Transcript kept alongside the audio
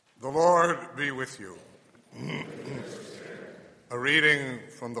be with you. A reading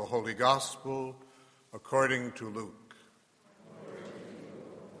from the Holy Gospel according to Luke.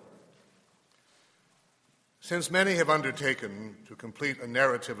 Since many have undertaken to complete a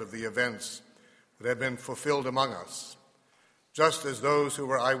narrative of the events that have been fulfilled among us, just as those who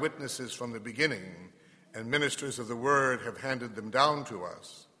were eyewitnesses from the beginning and ministers of the word have handed them down to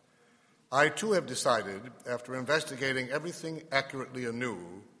us, I too have decided, after investigating everything accurately anew,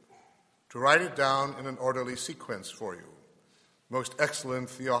 to write it down in an orderly sequence for you, most excellent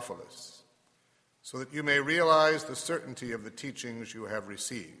Theophilus, so that you may realize the certainty of the teachings you have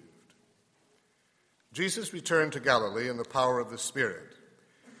received. Jesus returned to Galilee in the power of the Spirit,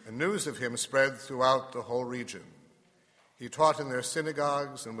 and news of him spread throughout the whole region. He taught in their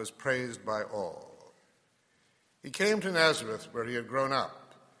synagogues and was praised by all. He came to Nazareth, where he had grown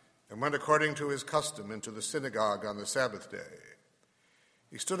up, and went according to his custom into the synagogue on the Sabbath day.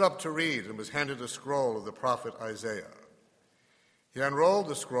 He stood up to read and was handed a scroll of the prophet Isaiah. He unrolled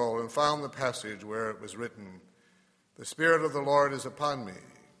the scroll and found the passage where it was written, "The Spirit of the Lord is upon me,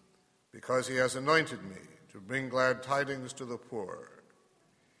 because he has anointed me to bring glad tidings to the poor.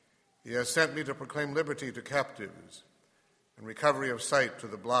 He has sent me to proclaim liberty to captives and recovery of sight to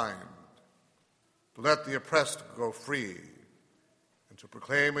the blind, to let the oppressed go free, and to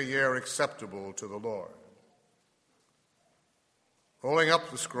proclaim a year acceptable to the Lord." Rolling up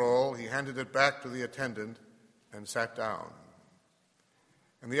the scroll, he handed it back to the attendant and sat down.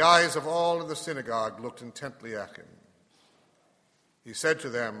 And the eyes of all in the synagogue looked intently at him. He said to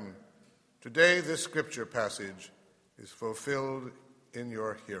them, "Today this scripture passage is fulfilled in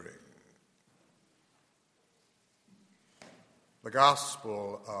your hearing." The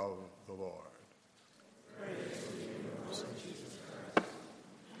Gospel of the Lord. Praise to you, Lord Jesus Christ.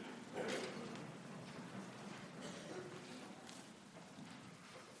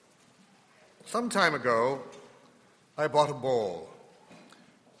 Some time ago, I bought a bowl,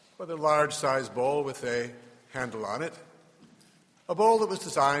 a large-sized bowl with a handle on it, a bowl that was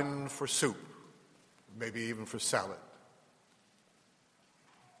designed for soup, maybe even for salad.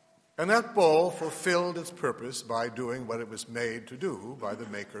 And that bowl fulfilled its purpose by doing what it was made to do by the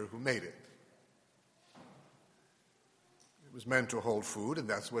maker who made it. It was meant to hold food, and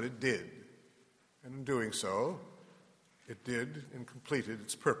that's what it did. And in doing so, it did and completed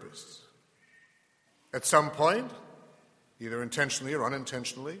its purpose. At some point, either intentionally or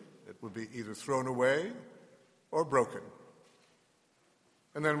unintentionally, it would be either thrown away or broken,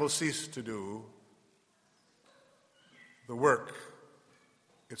 and then will cease to do the work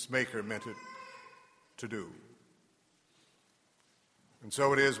its maker meant it to do. And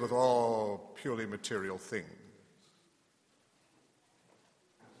so it is with all purely material things.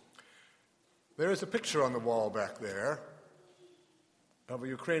 There is a picture on the wall back there of a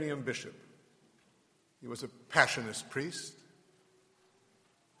Ukrainian bishop. He was a Passionist priest,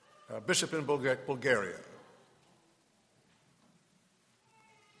 a bishop in Bulgaria.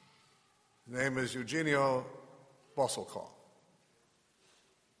 His name is Eugenio Bosalkov.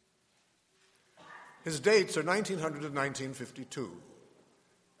 His dates are 1900 and 1952.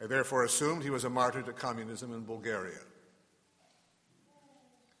 I therefore assumed he was a martyr to communism in Bulgaria.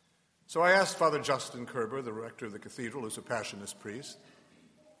 So I asked Father Justin Kerber, the rector of the cathedral, who's a Passionist priest,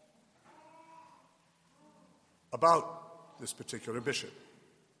 about this particular bishop.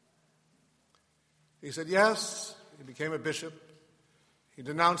 He said, yes, he became a bishop. He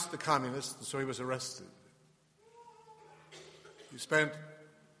denounced the communists, and so he was arrested. He spent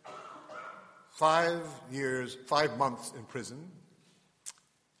 5 months in prison,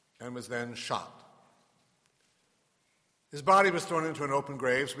 and was then shot. His body was thrown into an open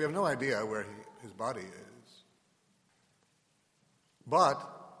grave, so we have no idea where his body is. But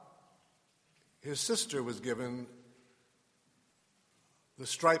his sister was given the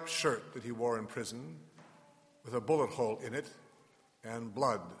striped shirt that he wore in prison with a bullet hole in it and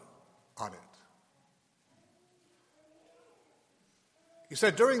blood on it. He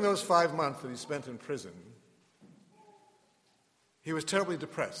said during those 5 months that he spent in prison, he was terribly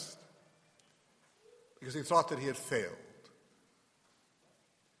depressed because he thought that he had failed.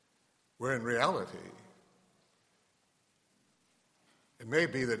 Where in reality, it may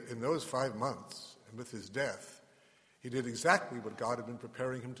be that in those 5 months and with his death, he did exactly what God had been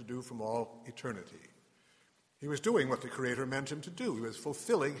preparing him to do from all eternity. He was doing what the Creator meant him to do. He was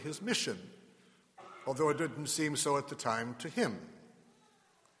fulfilling his mission, although it didn't seem so at the time to him.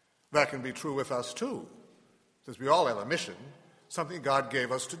 That can be true with us too, since we all have a mission, something God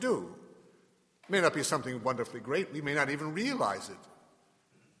gave us to do. It may not be something wonderfully great. We may not even realize it.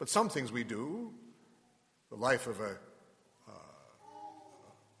 But some things we do, the life of a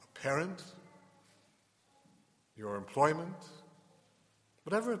parent, your employment,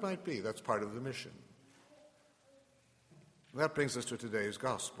 whatever it might be, that's part of the mission. And that brings us to today's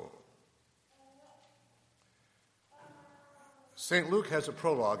gospel. St. Luke has a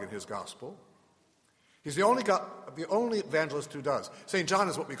prologue in his gospel. He's the only evangelist who does. St. John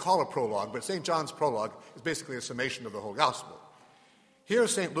is what we call a prologue, but St. John's prologue is basically a summation of the whole gospel. Here,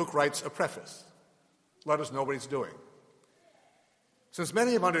 St. Luke writes a preface. Let us know what he's doing. Since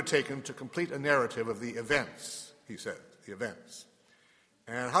many have undertaken to complete a narrative of the events, he said, the events.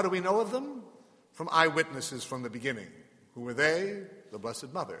 And how do we know of them? From eyewitnesses from the beginning. Who were they? The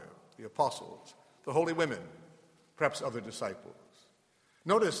Blessed Mother, the apostles, the holy women, perhaps other disciples.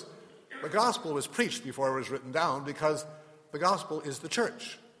 Notice, the gospel was preached before it was written down because the gospel is the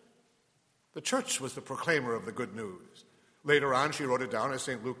church. The church was the proclaimer of the good news. Later on, she wrote it down, as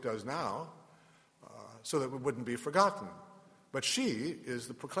St. Luke does now, so that it wouldn't be forgotten. But she is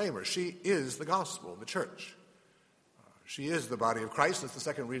the proclaimer. She is the gospel, the church. She is the body of Christ, as the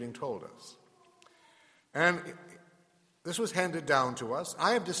second reading told us. And this was handed down to us.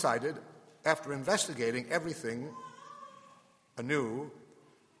 I have decided, after investigating everything anew,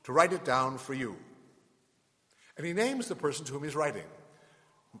 to write it down for you. And he names the person to whom he's writing,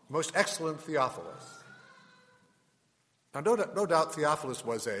 most excellent Theophilus. Now, no doubt Theophilus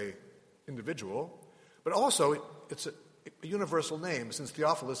was an individual, but also it's a universal name, since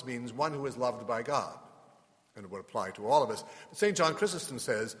Theophilus means one who is loved by God, and it would apply to all of us. But St. John Chrysostom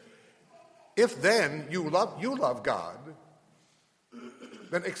says, if then you love God,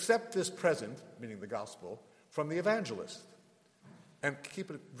 then accept this present, meaning the gospel, from the evangelist, and keep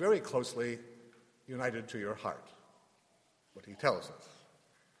it very closely united to your heart, what he tells us.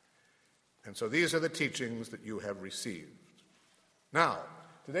 And so these are the teachings that you have received. Now,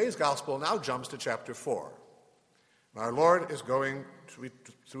 today's gospel now jumps to chapter 4. Our Lord is going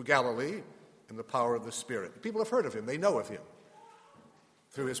through Galilee in the power of the Spirit. The people have heard of him. They know of him.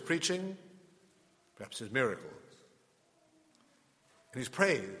 Through his preaching, perhaps his miracles. And he's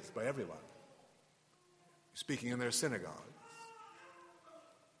praised by everyone. He's speaking in their synagogues.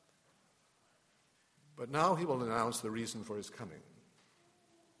 But now he will announce the reason for his coming,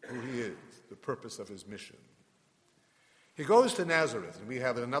 who he is, the purpose of his mission. He goes to Nazareth, and we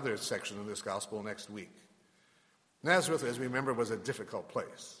have another section of this gospel next week. Nazareth, as we remember, was a difficult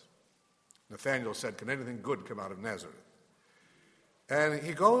place. Nathanael said, "Can anything good come out of Nazareth?" And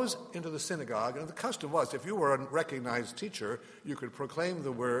he goes into the synagogue, and the custom was, if you were a recognized teacher, you could proclaim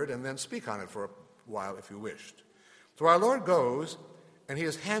the word and then speak on it for a while if you wished. So our Lord goes, and he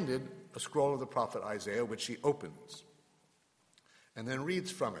is handed a scroll of the prophet Isaiah, which he opens, and then reads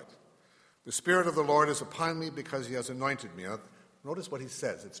from it. The Spirit of the Lord is upon me because he has anointed me. Now, notice what he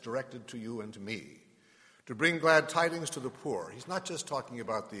says. It's directed to you and to me. To bring glad tidings to the poor. He's not just talking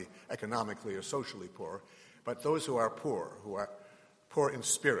about the economically or socially poor, but those who are poor in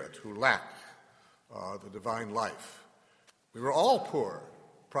spirit, who lack the divine life. We were all poor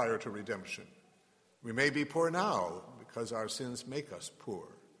prior to redemption. We may be poor now because our sins make us poor.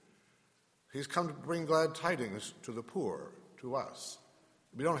 He's come to bring glad tidings to the poor, to us.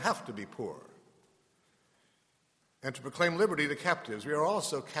 We don't have to be poor. And to proclaim liberty to captives. We are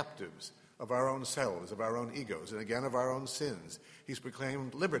also captives of our own selves, of our own egos, and again of our own sins. He's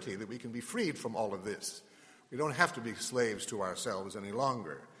proclaimed liberty, that we can be freed from all of this. We don't have to be slaves to ourselves any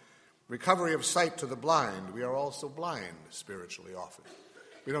longer. Recovery of sight to the blind. We are also blind spiritually often.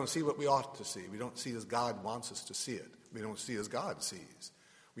 We don't see what we ought to see. We don't see as God wants us to see it. We don't see as God sees.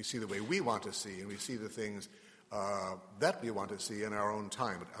 We see the way we want to see, and we see the things that we want to see in our own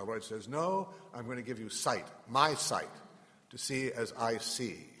time. But our Lord says, no, I'm going to give you sight, my sight, to see as I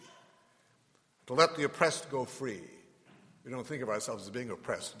see. To let the oppressed go free. We don't think of ourselves as being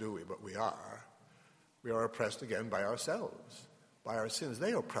oppressed, do we? But we are. We are oppressed again by ourselves, by our sins.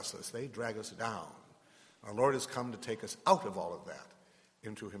 They oppress us. They drag us down. Our Lord has come to take us out of all of that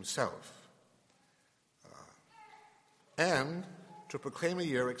into himself. And to proclaim a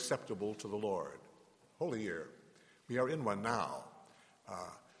year acceptable to the Lord. Holy year. We are in one now.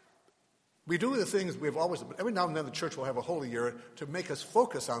 We do the things we've always, but every now and then the church will have a holy year to make us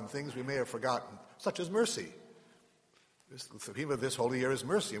focus on things we may have forgotten, such as mercy. The theme of this holy year is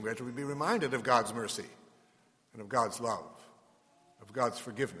mercy, and we have to be reminded of God's mercy and of God's love, of God's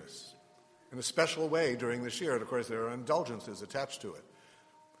forgiveness, in a special way during this year. And of course, there are indulgences attached to it.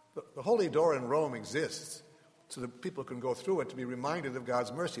 The Holy Door in Rome exists so that people can go through it to be reminded of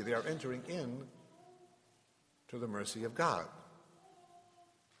God's mercy. They are entering in to the mercy of God.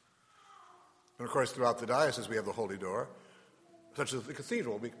 And of course, throughout the diocese, we have the Holy Door, such as the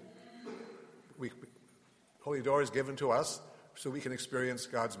cathedral. Holy Door is given to us so we can experience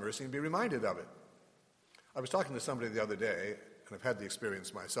God's mercy and be reminded of it. I was talking to somebody the other day, and I've had the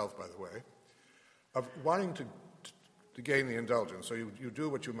experience myself, by the way, of wanting to gain the indulgence. So you do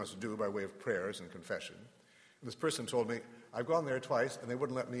what you must do by way of prayers and confession. And this person told me, I've gone there twice, and they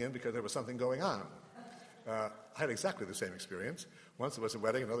wouldn't let me in because there was something going on. I had exactly the same experience. Once it was a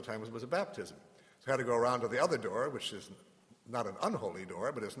wedding, another time it was a baptism. So I had to go around to the other door, which is not an unholy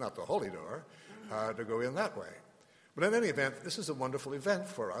door, but it's not the holy door, to go in that way. But in any event, this is a wonderful event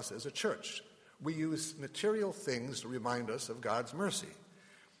for us as a church. We use material things to remind us of God's mercy.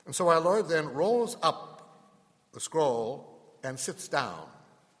 And so our Lord then rolls up the scroll and sits down.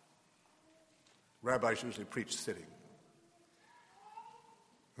 Rabbis usually preach sitting.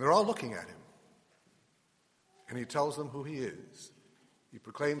 They're all looking at him. And he tells them who he is. He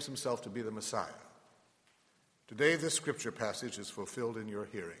proclaims himself to be the Messiah. Today, this scripture passage is fulfilled in your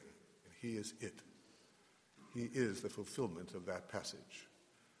hearing, and he is it. He is the fulfillment of that passage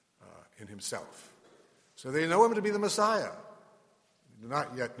in himself. So they know him to be the Messiah. They do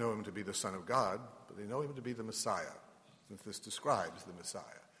not yet know him to be the Son of God, but they know him to be the Messiah, since this describes the Messiah,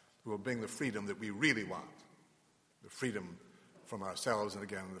 who will bring the freedom that we really want, the freedom from ourselves, and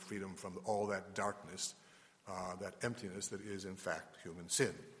again, the freedom from all that darkness, that emptiness that is, in fact, human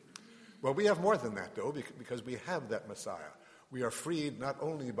sin. Well, we have more than that, though, because we have that Messiah. We are freed not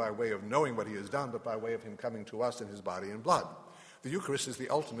only by way of knowing what he has done, but by way of him coming to us in his body and blood. The Eucharist is the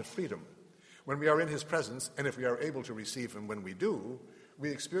ultimate freedom. When we are in his presence, and if we are able to receive him when we do, we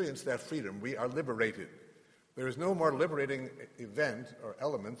experience that freedom. We are liberated. There is no more liberating event or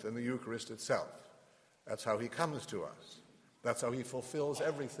element than the Eucharist itself. That's how he comes to us. That's how he fulfills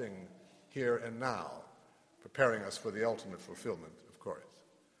everything here and now, preparing us for the ultimate fulfillment, of course.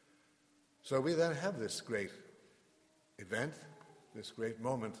 So we then have this great event, this great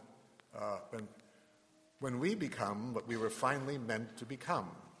moment when we become what we were finally meant to become.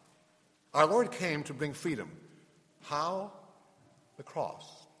 Our Lord came to bring freedom. How? The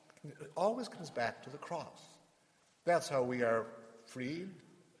cross. It always comes back to the cross. That's how we are freed.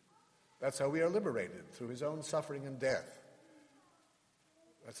 That's how we are liberated, through his own suffering and death.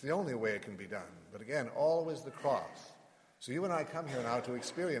 That's the only way it can be done. But again, always the cross. So you and I come here now to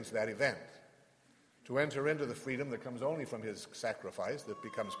experience that event, to enter into the freedom that comes only from his sacrifice that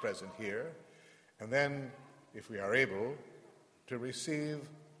becomes present here, and then, if we are able, to receive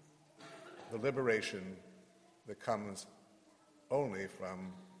the liberation that comes only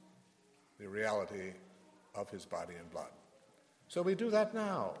from the reality of his body and blood. So we do that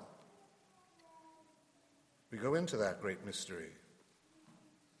now. We go into that great mystery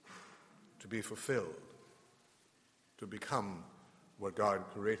to be fulfilled, to become what God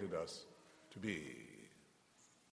created us to be.